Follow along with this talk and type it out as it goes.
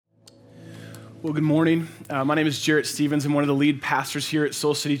Well, good morning. My name is Jarrett Stevens. I'm one of the lead pastors here at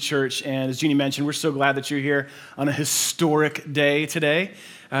Soul City Church. And as Jeannie mentioned, we're so glad that you're here on a historic day today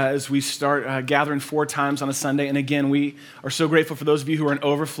as we start gathering 4 times on a Sunday. And again, we are so grateful for those of you who are in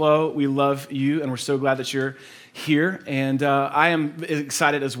overflow. We love you, and we're so glad that you're here. And I am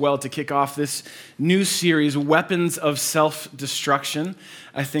excited as well to kick off this new series, Weapons of Self-Destruction.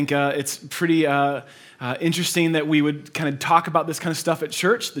 I think it's pretty interesting that we would kind of talk about this kind of stuff at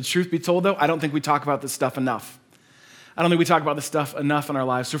church. The truth be told, though, I don't think we talk about this stuff enough. I don't think we talk about this stuff enough in our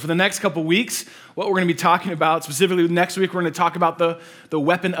lives. So for the next couple weeks, what we're going to be talking about, specifically next week, we're going to talk about the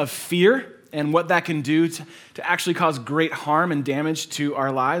weapon of fear and what that can do to actually cause great harm and damage to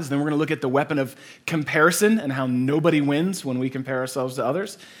our lives. Then we're going to look at the weapon of comparison and how nobody wins when we compare ourselves to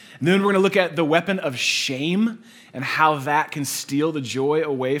others. And then we're going to look at the weapon of shame and how that can steal the joy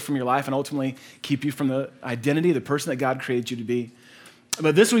away from your life and ultimately keep you from the identity, the person that God created you to be.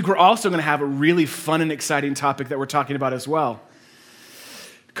 But this week, we're also going to have a really fun and exciting topic that we're talking about as well.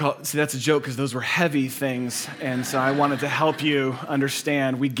 See, that's a joke because those were heavy things, and so I wanted to help you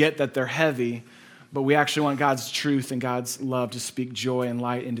understand. We get that they're heavy, but we actually want God's truth and God's love to speak joy and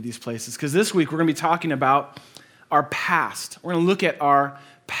light into these places. Because this week, we're going to be talking about our past. We're going to look at our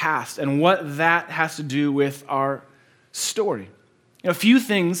past and what that has to do with our story. A few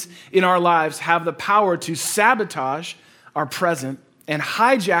things in our lives have the power to sabotage our present and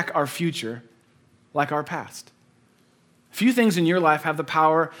hijack our future like our past. A few things in your life have the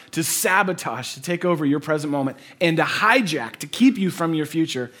power to sabotage, to take over your present moment, and to hijack, to keep you from your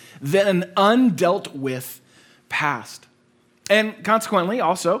future, than an undealt with past. And consequently,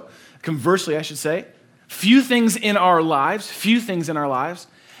 also, conversely, I should say, few things in our lives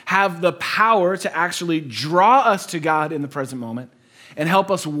have the power to actually draw us to God in the present moment and help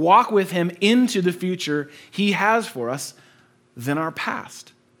us walk with Him into the future He has for us than our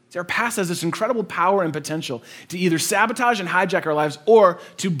past. See, our past has this incredible power and potential to either sabotage and hijack our lives or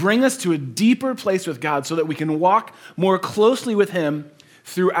to bring us to a deeper place with God so that we can walk more closely with Him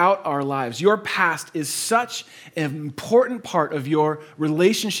throughout our lives. Your past is such an important part of your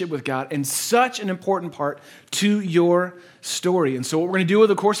relationship with God and such an important part to your story. And so what we're going to do over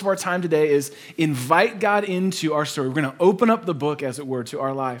the course of our time today is invite God into our story. We're going to open up the book, as it were, to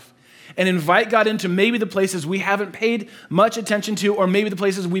our life and invite God into maybe the places we haven't paid much attention to, or maybe the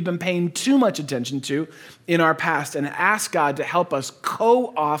places we've been paying too much attention to in our past, and ask God to help us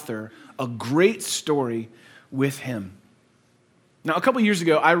co-author a great story with Him. Now, a couple years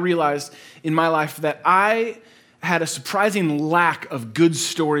ago, I realized in my life that I had a surprising lack of good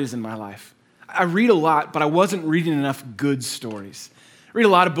stories in my life. I read a lot, but I wasn't reading enough good stories. I read a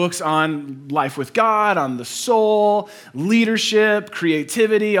lot of books on life with God, on the soul, leadership,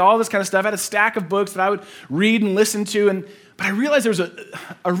 creativity, all this kind of stuff. I had a stack of books that I would read and listen to, but I realized there was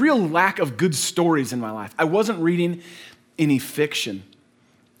a real lack of good stories in my life. I wasn't reading any fiction.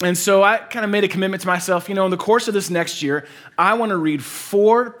 And so I kind of made a commitment to myself, in the course of this next year, I want to read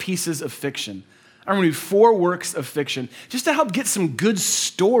 4 pieces of fiction. I want to read 4 works of fiction just to help get some good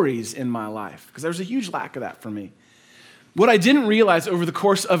stories in my life, because there was a huge lack of that for me. What I didn't realize over the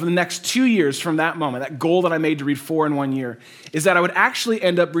course of the next 2 years from that moment, that goal that I made to read 4 in 1 year, is that I would actually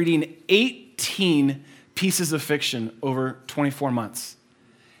end up reading 18 pieces of fiction over 24 months.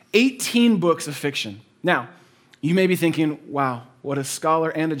 18 books of fiction. Now, you may be thinking, wow, what a scholar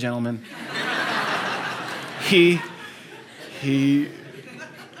and a gentleman. He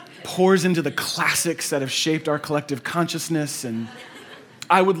pours into the classics that have shaped our collective consciousness, and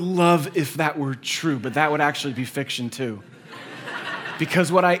I would love if that were true, but that would actually be fiction too.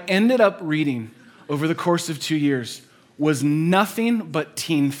 Because what I ended up reading over the course of 2 years was nothing but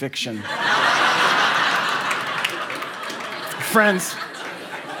teen fiction. Friends,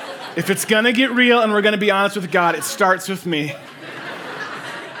 if it's gonna get real and we're gonna be honest with God, it starts with me.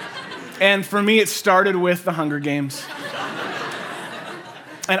 And for me, it started with The Hunger Games.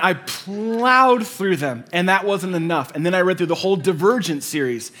 And I plowed through them, and that wasn't enough. And then I read through the whole Divergent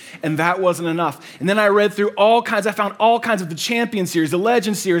series, and that wasn't enough. And then I read through I found all kinds of the Champion series, the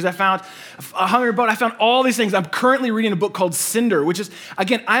Legend series. I found A Hungry Boat. I found all these things. I'm currently reading a book called Cinder, which is,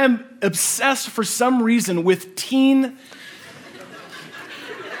 again, I am obsessed for some reason with teen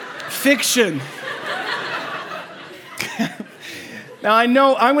fiction. Now, I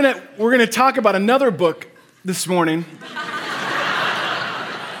know we're gonna talk about another book this morning.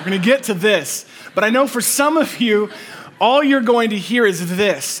 We're going to get to this, but I know for some of you, all you're going to hear is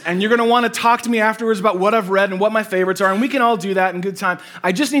this, and you're going to want to talk to me afterwards about what I've read and what my favorites are, and we can all do that in good time.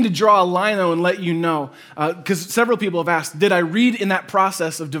 I just need to draw a line, though, and let you know, because several people have asked, did I read in that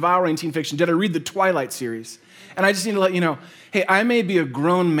process of devouring teen fiction, did I read the Twilight series? And I just need to let you know, hey, I may be a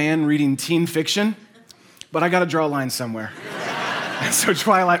grown man reading teen fiction, but I got to draw a line somewhere. And so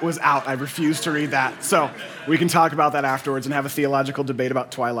Twilight was out. I refused to read that. So we can talk about that afterwards and have a theological debate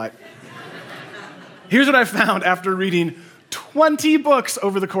about Twilight. Here's what I found after reading 20 books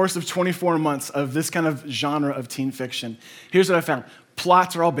over the course of 24 months of this kind of genre of teen fiction. Here's what I found.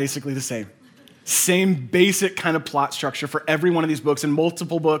 Plots are all basically the same. Same basic kind of plot structure for every one of these books, and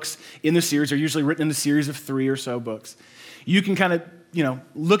multiple books in the series are usually written in a series of 3 or so books. You can kind of,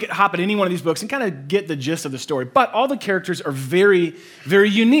 hop at any one of these books and kind of get the gist of the story. But all the characters are very, very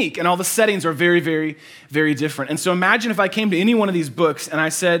unique, and all the settings are very, very, very different. And so imagine if I came to any one of these books and I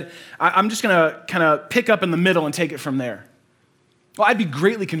said, I'm just going to kind of pick up in the middle and take it from there. Well, I'd be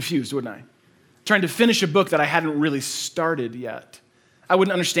greatly confused, wouldn't I? Trying to finish a book that I hadn't really started yet. I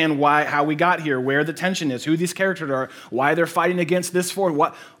wouldn't understand how we got here, where the tension is, who these characters are, why they're fighting against this for,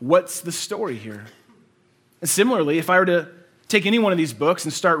 what's the story here? And similarly, if I were to take any one of these books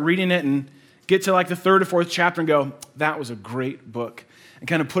and start reading it and get to like the 3rd or 4th chapter and go, that was a great book, and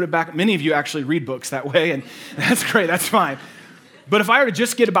kind of put it back. Many of you actually read books that way, and that's great, that's fine. But if I were to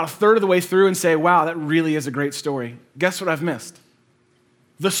just get about a third of the way through and say, wow, that really is a great story, guess what I've missed?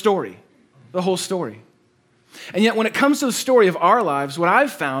 The story, the whole story. And yet when it comes to the story of our lives, what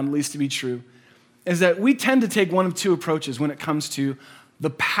I've found, at least to be true, is that we tend to take one of two approaches when it comes to the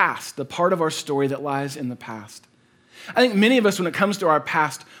past, the part of our story that lies in the past. I think many of us, when it comes to our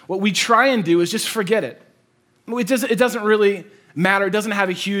past, what we try and do is just forget it. It doesn't really matter. It doesn't have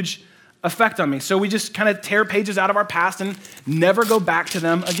a huge effect on me. So we just kind of tear pages out of our past and never go back to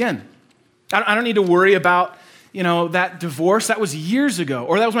them again. I don't need to worry about that divorce, that was years ago,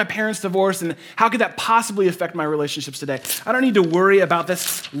 or that was my parents' divorce, and how could that possibly affect my relationships today? I don't need to worry about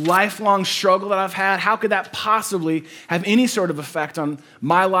this lifelong struggle that I've had. How could that possibly have any sort of effect on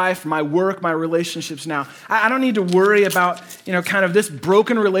my life, my work, my relationships now? I don't need to worry about, kind of this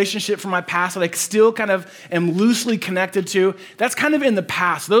broken relationship from my past that I still kind of am loosely connected to. That's kind of in the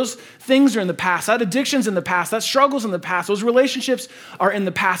past. Those things are in the past. That addiction's in the past. That struggle's in the past. Those relationships are in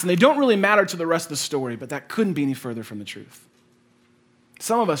the past, and they don't really matter to the rest of the story, but that couldn't be any further from the truth.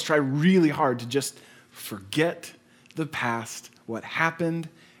 Some of us try really hard to just forget the past. What happened,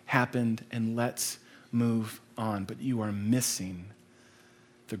 and let's move on. But you are missing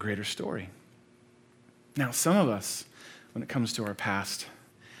the greater story. Now, some of us, when it comes to our past,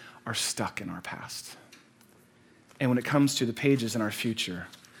 are stuck in our past. And when it comes to the pages in our future,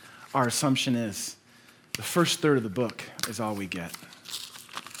 our assumption is the first third of the book is all we get.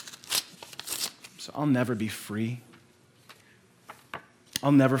 So I'll never be free.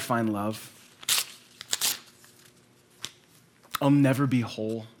 I'll never find love. I'll never be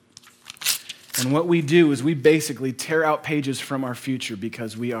whole. And what we do is we basically tear out pages from our future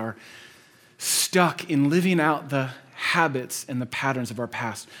because we are stuck in living out the habits and the patterns of our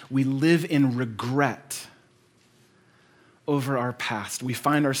past. We live in regret over our past. We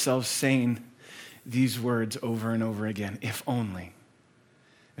find ourselves saying these words over and over again. If only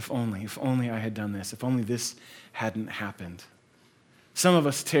I had done this. If only this hadn't happened. Some of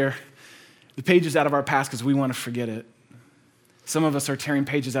us tear the pages out of our past because we want to forget it. Some of us are tearing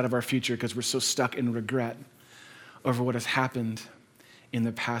pages out of our future because we're so stuck in regret over what has happened in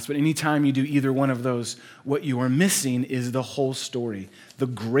the past. But anytime you do either one of those, what you are missing is the whole story, the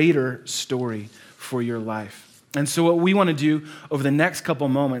greater story for your life. And so what we want to do over the next couple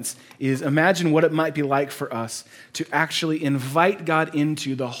moments is imagine what it might be like for us to actually invite God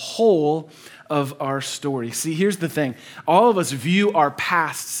into the whole of our story. See, here's the thing. All of us view our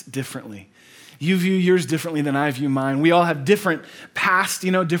pasts differently. You view yours differently than I view mine. We all have different pasts,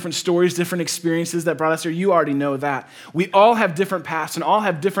 different stories, different experiences that brought us here. You already know that. We all have different pasts and all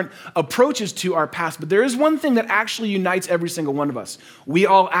have different approaches to our past. But there is one thing that actually unites every single one of us. We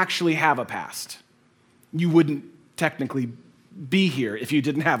all actually have a past. You wouldn't technically be here if you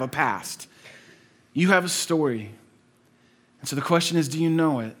didn't have a past. You have a story. And so the question is, do you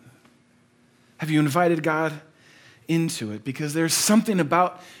know it? Have you invited God into it? Because there's something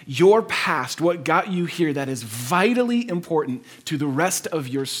about your past, what got you here, that is vitally important to the rest of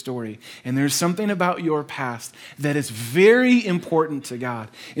your story. And there's something about your past that is very important to God.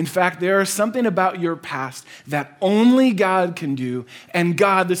 In fact, there is something about your past that only God can do, and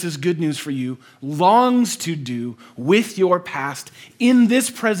God, this is good news for you, longs to do with your past in this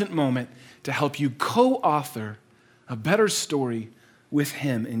present moment to help you co-author a better story with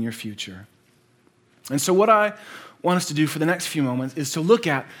Him in your future. And so what I want us to do for the next few moments is to look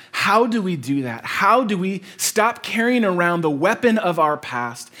at how do we do that? How do we stop carrying around the weapon of our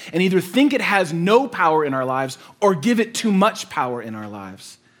past and either think it has no power in our lives or give it too much power in our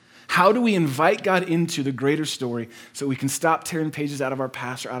lives? How do we invite God into the greater story so we can stop tearing pages out of our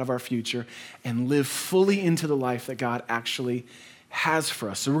past or out of our future and live fully into the life that God actually has for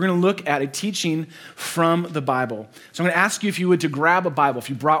us? So we're going to look at a teaching from the Bible. So I'm going to ask you if you would to grab a Bible. If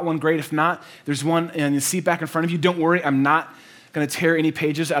you brought one, great. If not, there's one in the seat back in front of you. Don't worry, I'm not going to tear any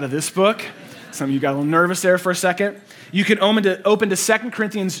pages out of this book. Some of you got a little nervous there for a second. You can open to 2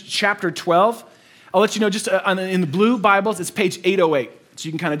 Corinthians chapter 12. I'll let you know just in the blue Bibles, it's page 808. So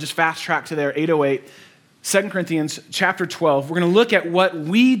you can kind of just fast track to there, 808. 2 Corinthians chapter 12, we're going to look at what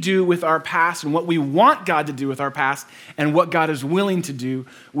we do with our past and what we want God to do with our past and what God is willing to do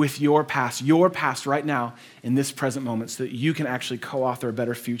with your past right now in this present moment so that you can actually co-author a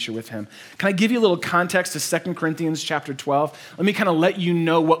better future with him. Can I give you a little context to 2 Corinthians chapter 12? Let me kind of let you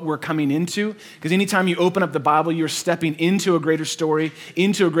know what we're coming into, because anytime you open up the Bible, you're stepping into a greater story,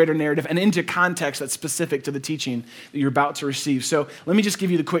 into a greater narrative, and into context that's specific to the teaching that you're about to receive. So let me just give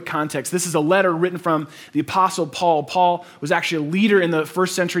you the quick context. This is a letter written from the Apostle Paul. Paul was actually a leader in the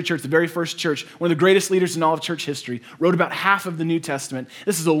first century church, the very first church, one of the greatest leaders in all of church history, wrote about half of the New Testament.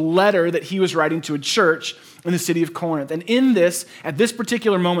 This is a letter that he was writing to a church in the city of Corinth. And in this, at this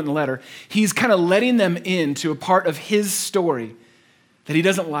particular moment in the letter, he's kind of letting them into a part of his story that he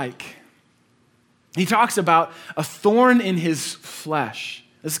doesn't like. He talks about a thorn in his flesh.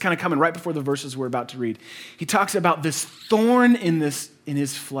 This is kind of coming right before the verses we're about to read. He talks about this thorn in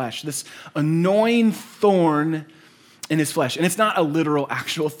his flesh, this annoying thorn in his flesh. And it's not a literal,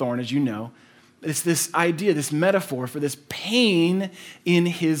 actual thorn, as you know. It's this idea, this metaphor for this pain in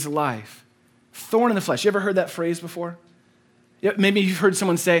his life. Thorn in the flesh. You ever heard that phrase before? Yeah, maybe you've heard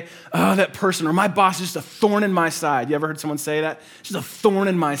someone say, oh, that person, or my boss is just a thorn in my side. You ever heard someone say that? Just a thorn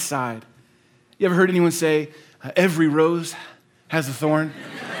in my side. You ever heard anyone say, every rose has a thorn?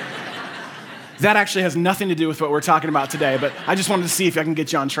 That actually has nothing to do with what we're talking about today, but I just wanted to see if I can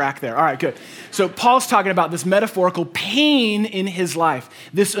get you on track there. All right, good. So Paul's talking about this metaphorical pain in his life,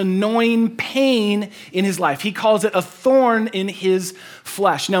 this annoying pain in his life. He calls it a thorn in his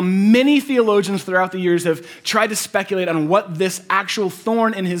flesh. Now, many theologians throughout the years have tried to speculate on what this actual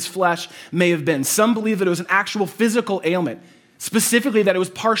thorn in his flesh may have been. Some believe that it was an actual physical ailment. Specifically, that it was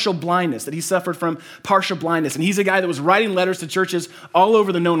partial blindness, that he suffered from partial blindness. And he's a guy that was writing letters to churches all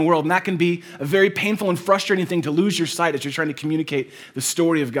over the known world. And that can be a very painful and frustrating thing to lose your sight as you're trying to communicate the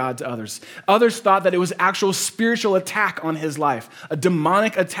story of God to others. Others thought that it was actual spiritual attack on his life, a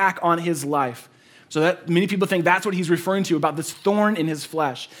demonic attack on his life. So that many people think that's what he's referring to about this thorn in his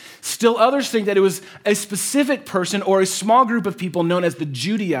flesh. Still others think that it was a specific person or a small group of people known as the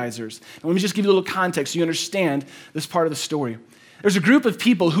Judaizers. And let me just give you a little context so you understand this part of the story. There's a group of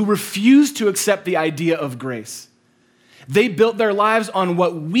people who refuse to accept the idea of grace. They built their lives on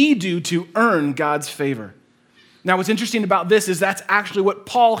what we do to earn God's favor. Now, what's interesting about this is that's actually what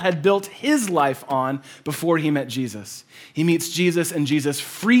Paul had built his life on before he met Jesus. He meets Jesus, and Jesus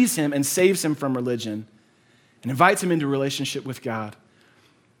frees him and saves him from religion and invites him into a relationship with God.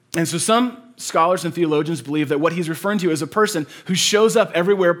 And so some scholars and theologians believe that what he's referring to is a person who shows up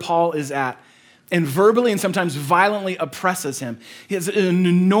everywhere Paul is at and verbally and sometimes violently oppresses him. He has an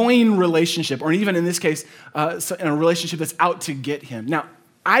annoying relationship, or even in this case, a relationship that's out to get him. Now,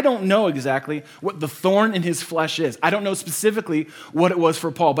 I don't know exactly what the thorn in his flesh is. I don't know specifically what it was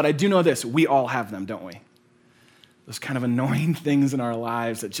for Paul, but I do know this. We all have them, don't we? Those kind of annoying things in our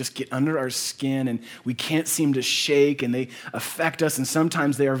lives that just get under our skin and we can't seem to shake, and they affect us, and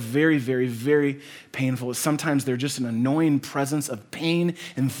sometimes they are very, very, very painful. Sometimes they're just an annoying presence of pain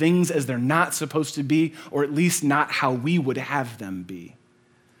and things as they're not supposed to be, or at least not how we would have them be.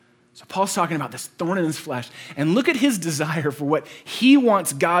 So Paul's talking about this thorn in his flesh, and look at his desire for what he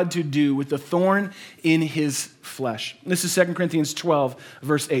wants God to do with the thorn in his flesh. This is 2 Corinthians 12,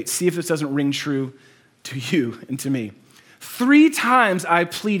 verse 8. See if this doesn't ring true to you and to me. 3 times I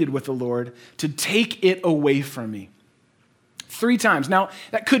pleaded with the Lord to take it away from me. 3 times. Now,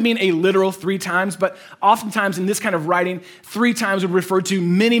 that could mean a literal 3 times, but oftentimes in this kind of writing, 3 times would refer to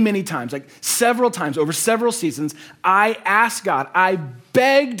many, many times, like several times over several seasons. I asked God, I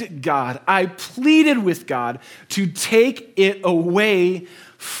begged God, I pleaded with God to take it away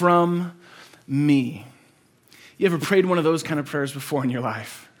from me. You ever prayed one of those kind of prayers before in your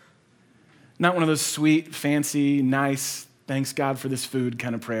life? Not one of those sweet, fancy, nice, thanks God for this food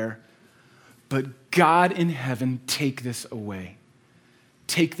kind of prayer. But God in heaven, take this away.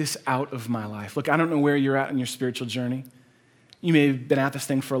 Take this out of my life. Look, I don't know where you're at in your spiritual journey. You may have been at this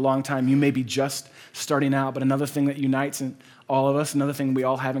thing for a long time. You may be just starting out, but another thing that unites all of us, another thing we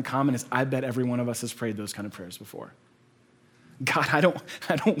all have in common is I bet every one of us has prayed those kind of prayers before. God, I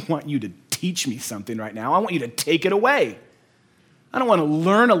don't want you to teach me something right now. I want you to take it away. I don't want to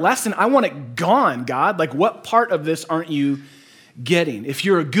learn a lesson. I want it gone, God. Like, what part of this aren't you getting? If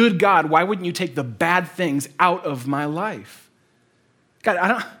you're a good God, why wouldn't you take the bad things out of my life?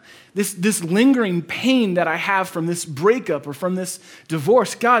 God, this lingering pain that I have from this breakup or from this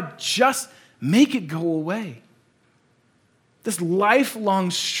divorce, God, just make it go away. This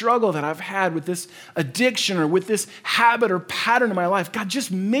lifelong struggle that I've had with this addiction or with this habit or pattern in my life, God,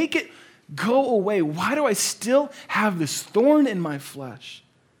 just make it go away. Why do I still have this thorn in my flesh?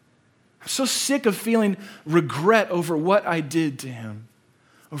 I'm so sick of feeling regret over what I did to him,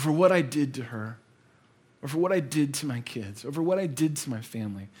 over what I did to her, over what I did to my kids, over what I did to my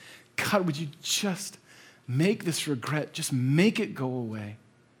family. God, would you just make this regret, just make it go away?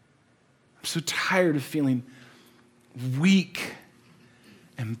 I'm so tired of feeling weak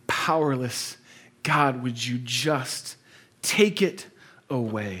and powerless. God, would you just take it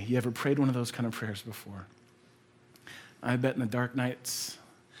away? You ever prayed one of those kind of prayers before? I bet in the dark nights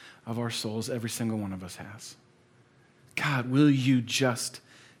of our souls, every single one of us has. God, will you just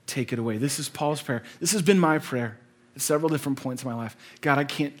take it away? This is Paul's prayer. This has been my prayer at several different points in my life. God,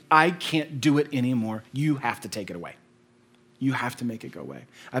 I can't do it anymore. You have to take it away. You have to make it go away.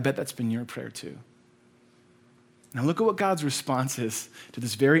 I bet that's been your prayer too. Now look at what God's response is to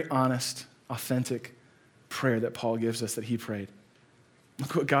this very honest, authentic prayer that Paul gives us that he prayed.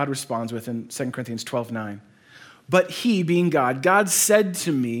 Look what God responds with in 2 Corinthians 12:9. But he, being God, God said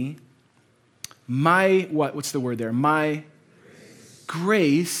to me, what's the word there? My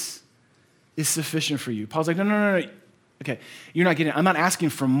grace is sufficient for you. Paul's like, no. Okay, you're not getting it. I'm not asking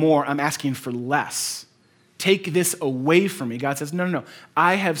for more. I'm asking for less. Take this away from me. God says, no.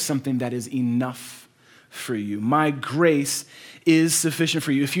 I have something that is enough for you. My grace is sufficient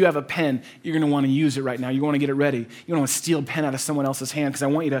for you. If you have a pen, you're going to want to use it right now. You want to get it ready. You don't want to steal a pen out of someone else's hand because I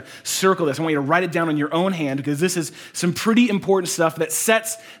want you to circle this. I want you to write it down on your own hand because this is some pretty important stuff that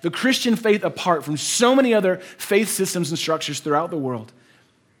sets the Christian faith apart from so many other faith systems and structures throughout the world.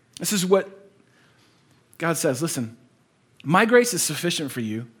 This is what God says. Listen, my grace is sufficient for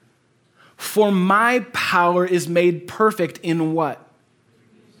you, for my power is made perfect in what?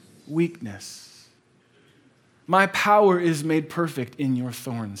 Weakness. My power is made perfect in your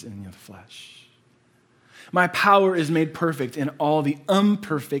thorns in your flesh. My power is made perfect in all the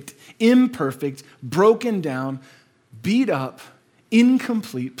imperfect, broken down, beat up,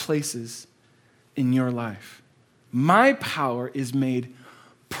 incomplete places in your life. My power is made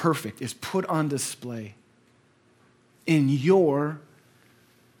perfect, is put on display in your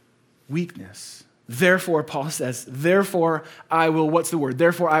weakness. Therefore, Paul says, therefore I will, what's the word?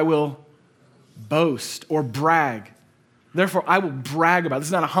 Therefore I will boast or brag. Therefore, I will brag about. This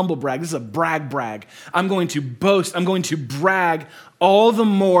is not a humble brag. This is a brag. I'm going to boast. I'm going to brag all the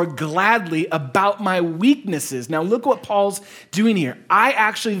more gladly about my weaknesses. Now, look what Paul's doing here. I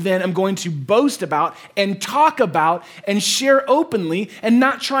actually then am going to boast about and talk about and share openly and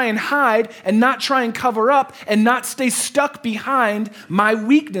not try and hide and not try and cover up and not stay stuck behind my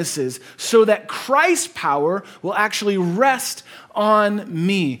weaknesses so that Christ's power will actually rest on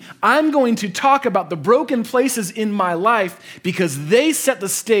me. I'm going to talk about the broken places in my life because they set the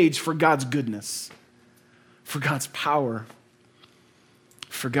stage for God's goodness, for God's power,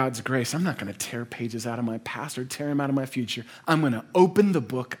 for God's grace. I'm not going to tear pages out of my past or tear them out of my future. I'm going to open the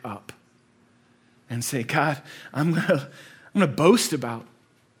book up and say, God, I'm going to boast about,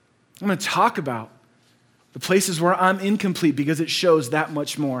 I'm going to talk about the places where I'm incomplete because it shows that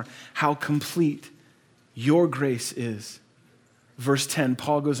much more how complete your grace is. Verse 10,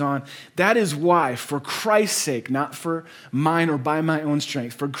 Paul goes on, that is why, for Christ's sake, not for mine or by my own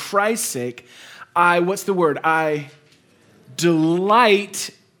strength, for Christ's sake, I delight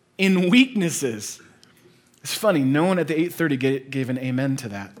in weaknesses. It's funny, no one at the 8:30 gave an amen to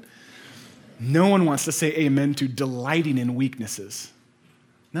that. No one wants to say amen to delighting in weaknesses.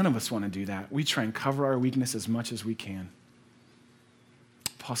 None of us want to do that. We try and cover our weakness as much as we can.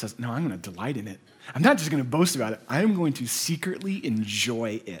 Paul says, no, I'm going to delight in it. I'm not just going to boast about it. I am going to secretly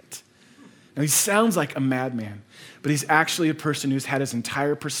enjoy it. Now, he sounds like a madman, but he's actually a person who's had his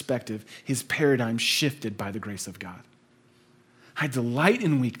entire perspective, his paradigm shifted by the grace of God. I delight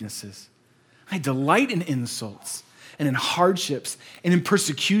in weaknesses. I delight in insults and in hardships and in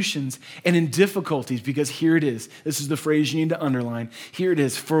persecutions and in difficulties because here it is. This is the phrase you need to underline. Here it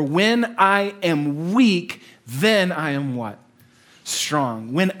is. For when I am weak, then I am what?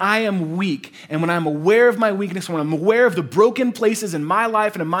 Strong. When I am weak and when I'm aware of my weakness, when I'm aware of the broken places in my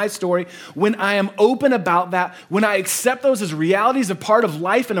life and in my story, when I am open about that, when I accept those as realities, a part of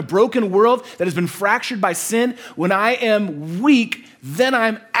life in a broken world that has been fractured by sin, when I am weak, then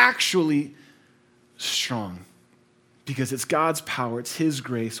I'm actually strong because it's God's power, it's his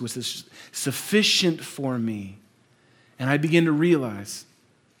grace, which is sufficient for me. And I begin to realize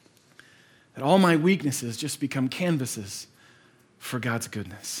that all my weaknesses just become canvases for God's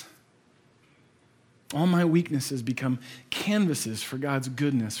goodness. All my weaknesses become canvases for God's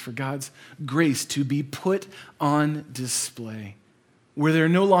goodness, for God's grace to be put on display, where there are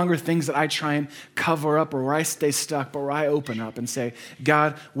no longer things that I try and cover up or where I stay stuck, but where I open up and say,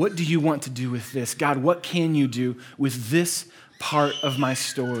 God, what do you want to do with this? God, what can you do with this part of my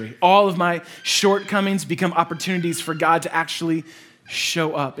story? All of my shortcomings become opportunities for God to actually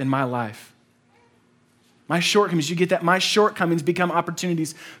show up in my life. My shortcomings, you get that? My shortcomings become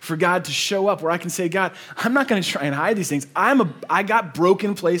opportunities for God to show up where I can say, God, I'm not going to try and hide these things. I got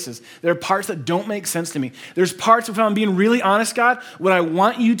broken places. There are parts that don't make sense to me. There's parts, if I'm being really honest, God, what I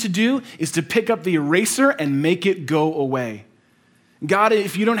want you to do is to pick up the eraser and make it go away. God,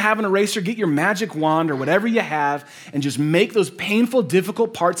 if you don't have an eraser, get your magic wand or whatever you have and just make those painful,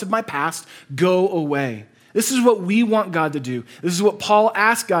 difficult parts of my past go away. This is what we want God to do. This is what Paul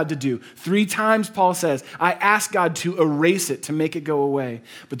asked God to do. 3 times Paul says, I ask God to erase it, to make it go away.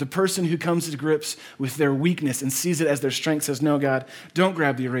 But the person who comes to grips with their weakness and sees it as their strength says, no, God, don't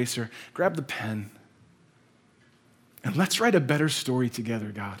grab the eraser. Grab the pen. And let's write a better story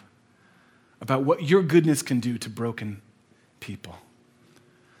together, God, about what your goodness can do to broken people,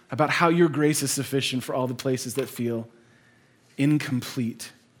 about how your grace is sufficient for all the places that feel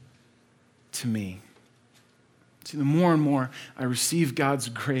incomplete to me. See, the more and more I receive God's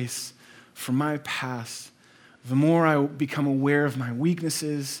grace from my past, the more I become aware of my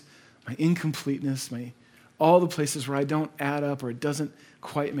weaknesses, my incompleteness, all the places where I don't add up or it doesn't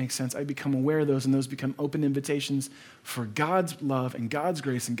quite make sense. I become aware of those, and those become open invitations for God's love and God's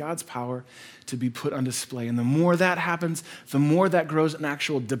grace and God's power to be put on display. And the more that happens, the more that grows an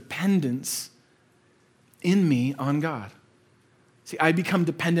actual dependence in me on God. See, I become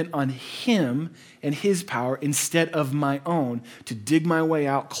dependent on him and his power instead of my own to dig my way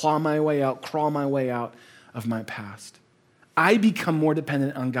out, claw my way out, crawl my way out of my past. I become more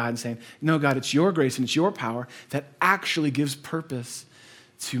dependent on God and saying, no, God, it's your grace and it's your power that actually gives purpose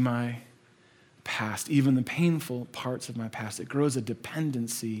to my past, even the painful parts of my past. It grows a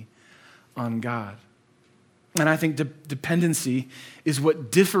dependency on God. And I think dependency is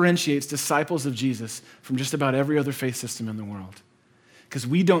what differentiates disciples of Jesus from just about every other faith system in the world. Because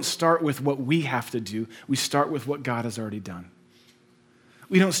we don't start with what we have to do. We start with what God has already done.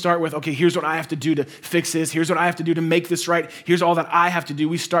 We don't start with, okay, here's what I have to do to fix this. Here's what I have to do to make this right. Here's all that I have to do.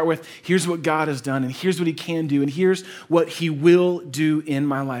 We start with, here's what God has done, and here's what he can do, and here's what he will do in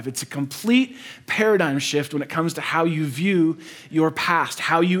my life. It's a complete paradigm shift when it comes to how you view your past,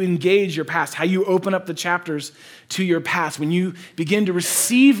 how you engage your past, how you open up the chapters to your past. When you begin to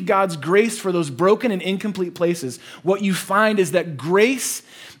receive God's grace for those broken and incomplete places, what you find is that grace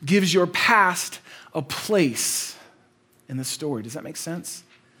gives your past a place in the story. Does that make sense?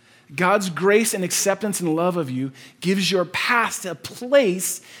 God's grace and acceptance and love of you gives your past a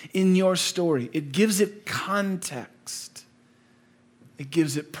place in your story. It gives it context. It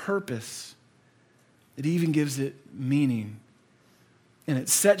gives it purpose. It even gives it meaning. And it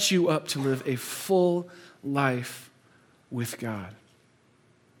sets you up to live a full life with God.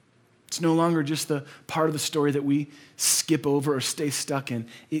 It's no longer just the part of the story that we skip over or stay stuck in.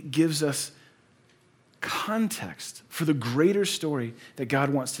 It gives us context for the greater story that God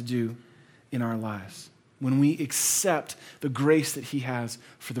wants to do in our lives when we accept the grace that he has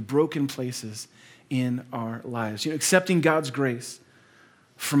for the broken places in our lives. Accepting God's grace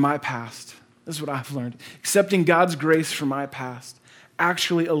from my past, this is what I've learned. Accepting God's grace from my past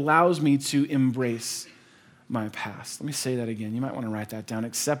actually allows me to embrace my past. Let me say that again. You might want to write that down.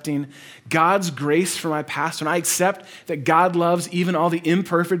 Accepting God's grace for my past. When I accept that God loves even all the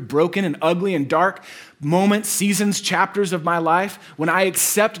imperfect, broken, and ugly, and dark moments, seasons, chapters of my life, when I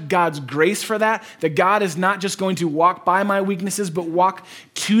accept God's grace for that God is not just going to walk by my weaknesses, but walk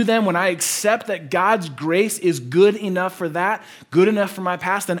to them, when I accept that God's grace is good enough for that, good enough for my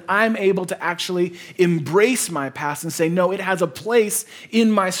past, then I'm able to actually embrace my past and say, no, it has a place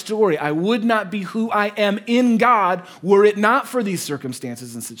in my story. I would not be who I am in God were it not for these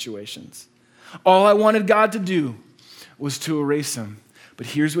circumstances and situations. All I wanted God to do was to erase them. But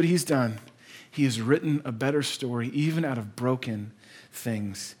here's what he's done. He has written a better story, even out of broken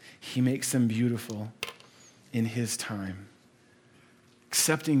things. He makes them beautiful in his time.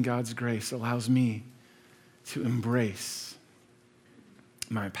 Accepting God's grace allows me to embrace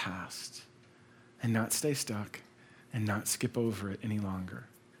my past and not stay stuck and not skip over it any longer.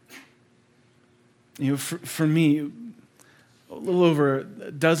 For me, a little over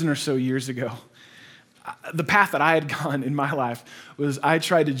a dozen or so years ago, the path that I had gone in my life was I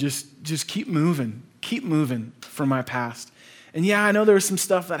tried to just keep moving from my past. And yeah, I know there was some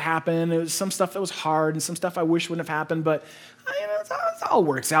stuff that happened. There was some stuff that was hard and some stuff I wish wouldn't have happened, but it all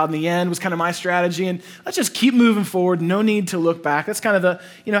works out in the end was kind of my strategy. And let's just keep moving forward. No need to look back. That's kind of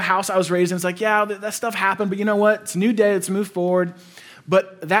the house I was raised in. It's like, yeah, that stuff happened, but you know what? It's a new day. Let's move forward.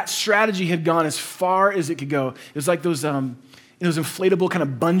 But that strategy had gone as far as it could go. It was like those inflatable kind of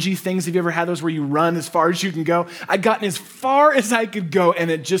bungee things. Have you ever had those where you run as far as you can go? I'd gotten as far as I could go,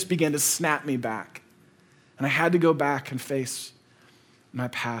 and it just began to snap me back. And I had to go back and face my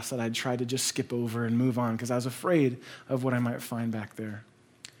past that I'd tried to just skip over and move on because I was afraid of what I might find back there.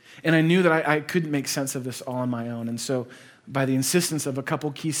 And I knew that I couldn't make sense of this all on my own. And so by the insistence of a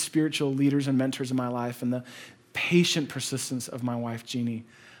couple key spiritual leaders and mentors in my life and the patient persistence of my wife, Jeannie,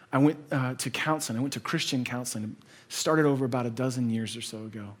 I went to counseling. I went to Christian counseling. Started over about a dozen years or so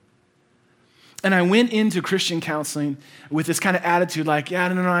ago. And I went into Christian counseling with this kind of attitude like, yeah,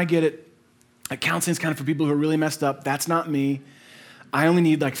 no, I get it. Counseling is kind of for people who are really messed up. That's not me. I only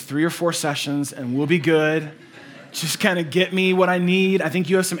need like 3 or 4 sessions and we'll be good. Just kind of get me what I need. I think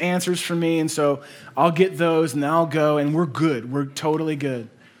you have some answers for me. And so I'll get those and then I'll go and we're good. We're totally good.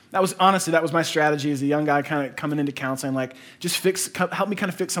 That was my strategy as a young guy kind of coming into counseling, like just help me kind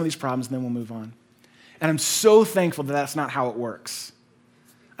of fix some of these problems and then we'll move on. And I'm so thankful that that's not how it works.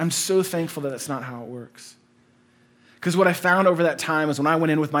 I'm so thankful that that's not how it works. Because what I found over that time is when I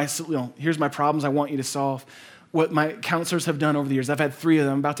went in with here's my problems I want you to solve. What my counselors have done over the years, I've had 3 of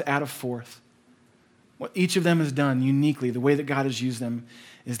them, I'm about to add a 4th. What each of them has done uniquely, the way that God has used them,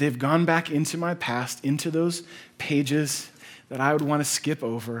 is they've gone back into my past, into those pages that I would want to skip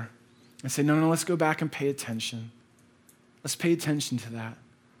over and say, no, let's go back and pay attention. Let's pay attention to that.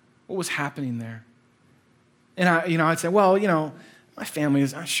 What was happening there? And I'd say, well, my family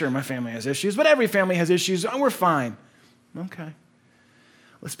has issues, but every family has issues, and we're fine. Okay.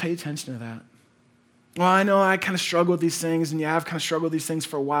 Let's pay attention to that. Well, I know I kind of struggle with these things, and yeah, I've kind of struggled with these things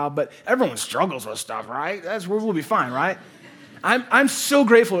for a while, but everyone struggles with stuff, right? We'll be fine, right? I'm so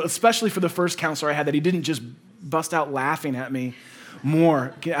grateful, especially for the first counselor I had, that he didn't just bust out laughing at me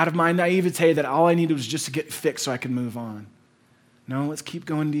more, get out of my naivete that all I needed was just to get fixed so I could move on. No, let's keep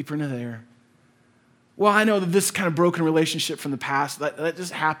going deeper into there. Well, I know that this kind of broken relationship from the past, that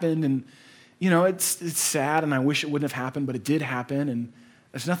just happened, and it's sad, and I wish it wouldn't have happened, but it did happen, and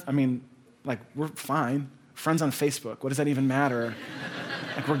there's nothing, we're fine. Friends on Facebook, what does that even matter?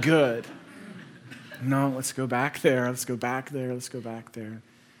 We're good. No, let's go back there. Let's go back there. Let's go back there.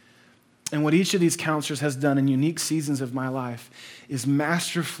 And what each of these counselors has done in unique seasons of my life is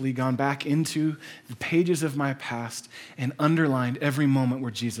masterfully gone back into the pages of my past and underlined every moment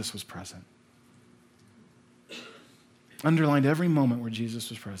where Jesus was present. Underlined every moment where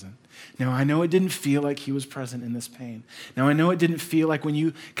Jesus was present. Now, I know it didn't feel like he was present in this pain. Now, I know it didn't feel like when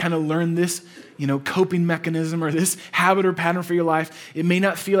you kind of learn this, coping mechanism or this habit or pattern for your life, it may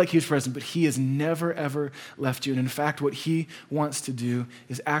not feel like he was present, but he has never, ever left you. And in fact, what he wants to do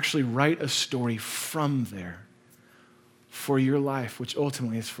is actually write a story from there for your life, which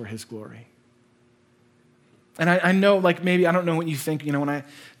ultimately is for his glory. And I know, maybe, I don't know what you think, when I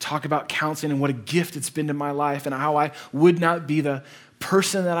talk about counseling and what a gift it's been to my life and how I would not be the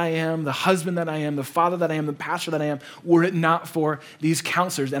person that I am, the husband that I am, the father that I am, the pastor that I am, were it not for these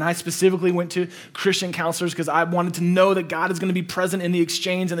counselors. And I specifically went to Christian counselors because I wanted to know that God is going to be present in the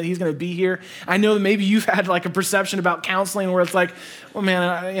exchange and that he's going to be here. I know that maybe you've had a perception about counseling where it's like, well,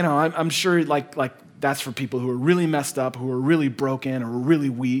 man, I'm sure that's for people who are really messed up, who are really broken or really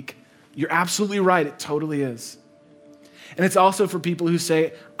weak. You're absolutely right. It totally is. And it's also for people who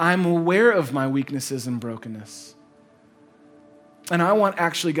say, I'm aware of my weaknesses and brokenness. And I want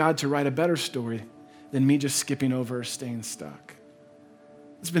actually God to write a better story than me just skipping over or staying stuck.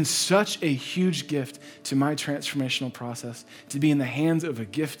 It's been such a huge gift to my transformational process to be in the hands of a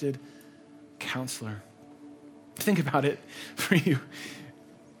gifted counselor. Think about it for you.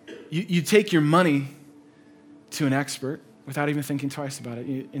 You take your money to an expert without even thinking twice about it.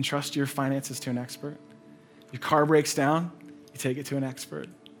 You entrust your finances to an expert. Your car breaks down, you take it to an expert.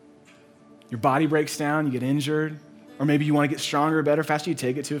 Your body breaks down, you get injured, or maybe you want to get stronger, better, faster, you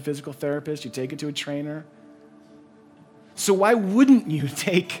take it to a physical therapist, you take it to a trainer. So why wouldn't you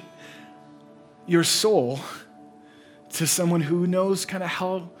take your soul to someone who knows kind of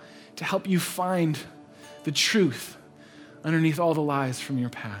how to help you find the truth underneath all the lies from your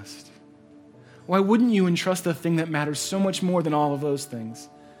past? Why wouldn't you entrust the thing that matters so much more than all of those things,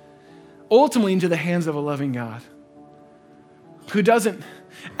 ultimately into the hands of a loving God who doesn't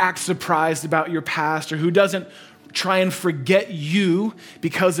act surprised about your past or who doesn't try and forget you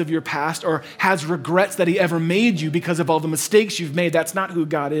because of your past or has regrets that he ever made you because of all the mistakes you've made. That's not who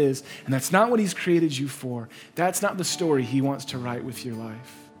God is, and that's not what he's created you for. That's not the story he wants to write with your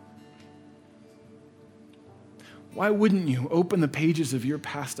life. Why wouldn't you open the pages of your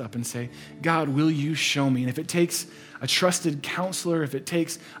past up and say, God, will you show me? And if it takes a trusted counselor, if it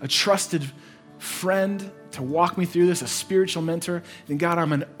takes a trusted friend to walk me through this, a spiritual mentor, then God,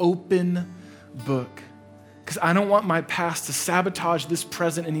 I'm an open book. Because I don't want my past to sabotage this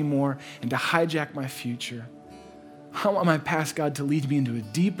present anymore and to hijack my future. I want my past, God, to lead me into a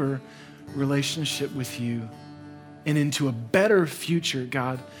deeper relationship with you and into a better future,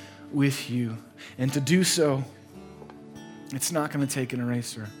 God, with you. And to do so, it's not going to take an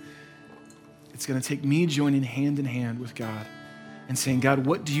eraser. It's going to take me joining hand in hand with God and saying, God,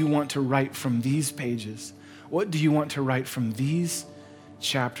 what do you want to write from these pages? What do you want to write from these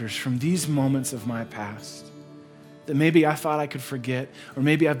chapters, from these moments of my past that maybe I thought I could forget, or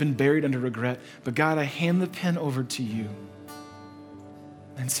maybe I've been buried under regret, but God, I hand the pen over to you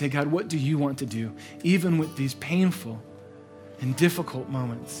and say, God, what do you want to do, even with these painful and difficult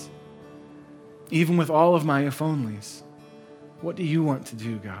moments, even with all of my if-onlys? What do you want to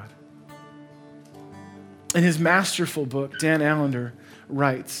do, God? In his masterful book, Dan Allender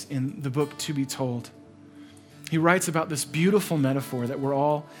writes in the book To Be Told, he writes about this beautiful metaphor that we're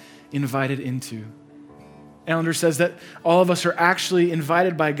all invited into. Allender says that all of us are actually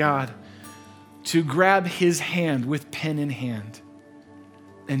invited by God to grab his hand with pen in hand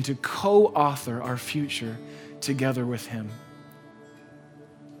and to co-author our future together with him.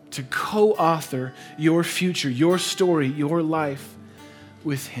 To co-author your future, your story, your life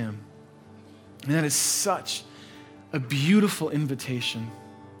with him. And that is such a beautiful invitation.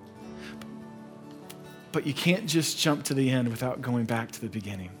 But you can't just jump to the end without going back to the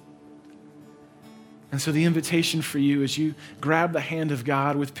beginning. And so the invitation for you as you grab the hand of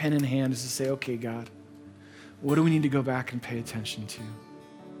God with pen in hand is to say, okay, God, what do we need to go back and pay attention to?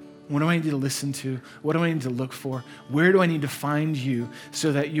 What do I need to listen to? What do I need to look for? Where do I need to find you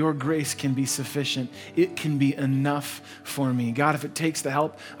so that your grace can be sufficient? It can be enough for me. God, if it takes the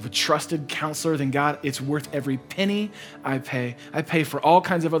help of a trusted counselor, then God, it's worth every penny I pay. I pay for all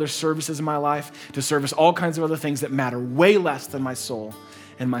kinds of other services in my life to service all kinds of other things that matter way less than my soul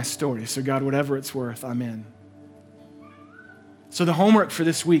and my story. So God, whatever it's worth, I'm in. So the homework for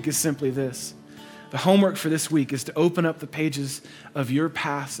this week is simply this. The homework for this week is to open up the pages of your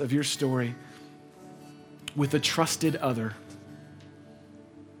past, of your story, with a trusted other.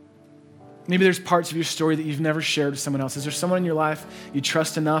 Maybe there's parts of your story that you've never shared with someone else. Is there someone in your life you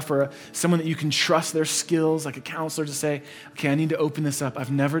trust enough, or someone that you can trust their skills, like a counselor, to say, okay, I need to open this up.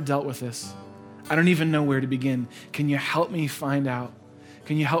 I've never dealt with this. I don't even know where to begin. Can you help me find out?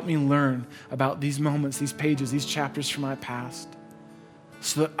 Can you help me learn about these moments, these pages, these chapters from my past,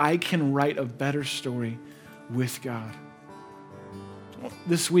 so that I can write a better story with God?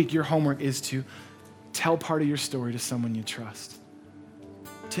 This week, your homework is to tell part of your story to someone you trust,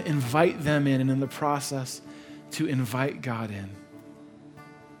 to invite them in, and in the process, to invite God in,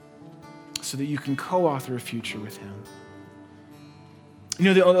 so that you can co-author a future with him. You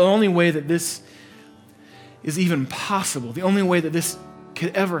know, the only way that this is even possible, the only way that this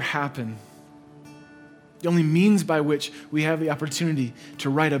could ever happen, the only means by which we have the opportunity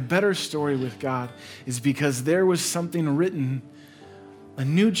to write a better story with God, is because there was something written, a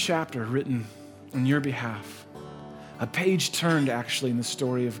new chapter written on your behalf, a page turned actually in the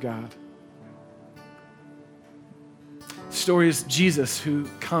story of God. The story is Jesus who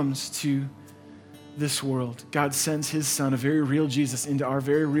comes to this world. God sends his son, a very real Jesus, into our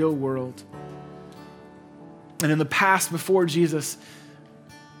very real world. And in the past, before Jesus,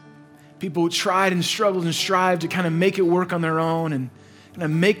 people tried and struggled and strived to kind of make it work on their own and kind of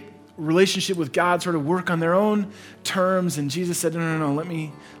make relationship with God sort of work on their own terms. And Jesus said, no, let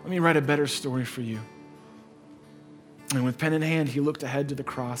me write a better story for you. And with pen in hand, he looked ahead to the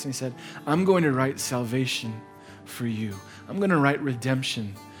cross and he said, I'm going to write salvation for you. I'm going to write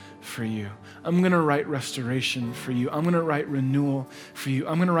redemption for you. I'm going to write restoration for you. I'm going to write renewal for you.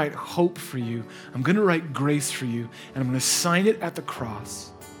 I'm going to write hope for you. I'm going to write grace for you. And I'm going to sign it at the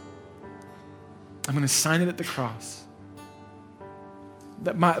cross. I'm going to sign it at the cross.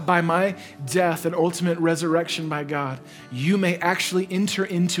 That by my death and ultimate resurrection by God, you may actually enter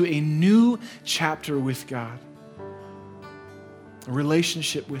into a new chapter with God, a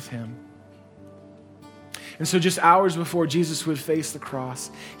relationship with him. And so just hours before Jesus would face the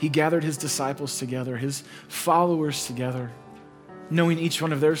cross, he gathered his disciples together, his followers together, knowing each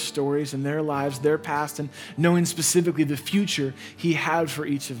one of their stories and their lives, their past, and knowing specifically the future he had for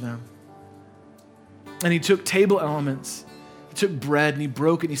each of them. And he took table elements. He took bread and he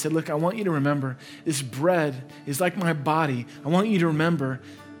broke it and he said, look, I want you to remember this bread is like my body. I want you to remember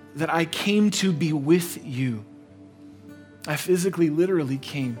that I came to be with you. I physically, literally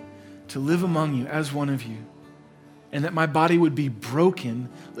came to live among you as one of you. And that my body would be broken,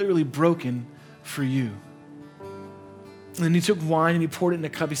 literally broken for you. And then he took wine and he poured it in a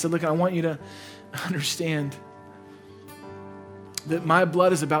cup. He said, look, I want you to understand that my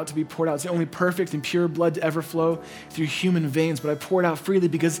blood is about to be poured out. It's the only perfect and pure blood to ever flow through human veins, but I pour it out freely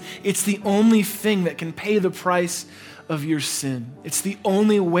because it's the only thing that can pay the price of your sin. It's the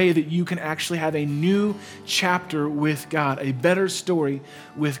only way that you can actually have a new chapter with God, a better story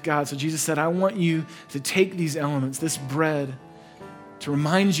with God. So Jesus said, I want you to take these elements, this bread, to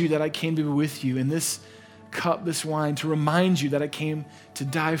remind you that I came to be with you, and this cup, this wine, to remind you that I came to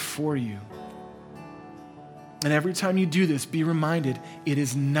die for you. And every time you do this, be reminded, it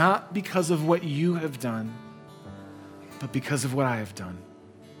is not because of what you have done, but because of what I have done.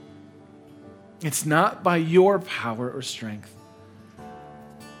 It's not by your power or strength,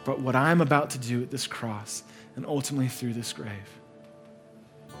 but what I'm about to do at this cross and ultimately through this grave.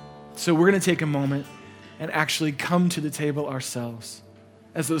 So we're going to take a moment and actually come to the table ourselves,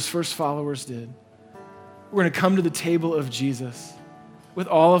 as those first followers did. We're going to come to the table of Jesus with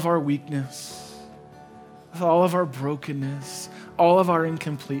all of our weakness, with all of our brokenness, all of our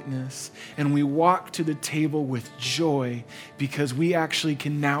incompleteness, and we walk to the table with joy because we actually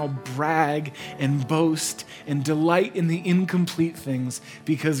can now brag and boast and delight in the incomplete things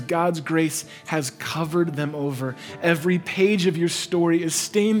because God's grace has covered them over. Every page of your story is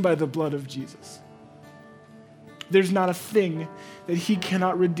stained by the blood of Jesus. There's not a thing that he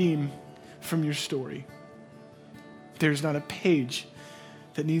cannot redeem from your story. There's not a page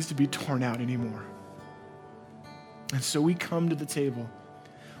that needs to be torn out anymore. And so we come to the table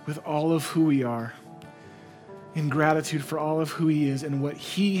with all of who we are, in gratitude for all of who he is and what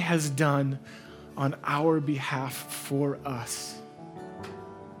he has done on our behalf for us.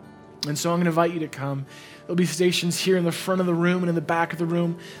 And so I'm going to invite you to come. There'll be stations here in the front of the room and in the back of the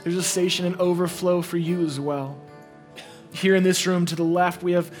room. There's a station in overflow for you as well. Here in this room to the left,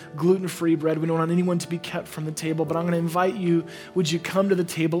 we have gluten-free bread. We don't want anyone to be kept from the table, but I'm going to invite you, would you come to the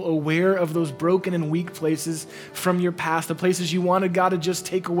table aware of those broken and weak places from your past, the places you wanted God to just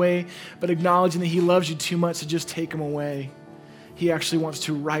take away, but acknowledging that he loves you too much to just take them away. He actually wants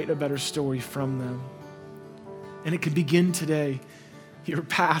to write a better story from them. And it can begin today. Your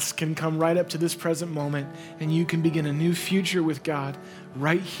past can come right up to this present moment, and you can begin a new future with God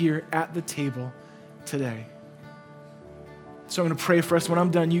right here at the table today. So I'm going to pray for us. When I'm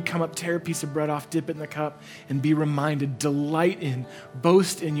done, you come up, tear a piece of bread off, dip it in the cup, and be reminded, delight in,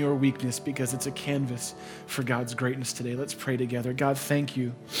 boast in your weakness because it's a canvas for God's greatness today. Let's pray together. God, thank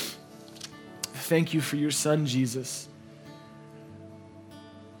you. Thank you for your son, Jesus.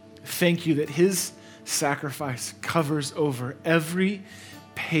 Thank you that his sacrifice covers over every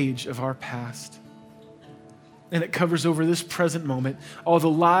page of our past. And it covers over this present moment. All the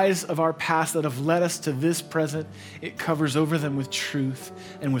lies of our past that have led us to this present, it covers over them with truth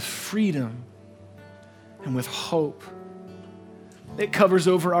and with freedom and with hope. It covers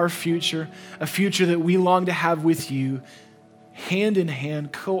over our future, a future that we long to have with you, hand in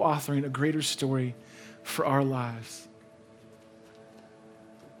hand, co-authoring a greater story for our lives.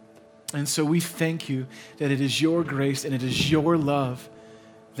 And so we thank you that it is your grace and it is your love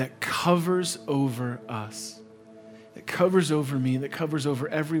that covers over us. That covers over me, that covers over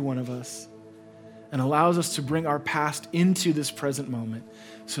every one of us, and allows us to bring our past into this present moment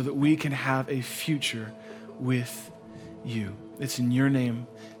so that we can have a future with you. It's in your name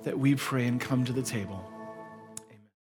that we pray and come to the table.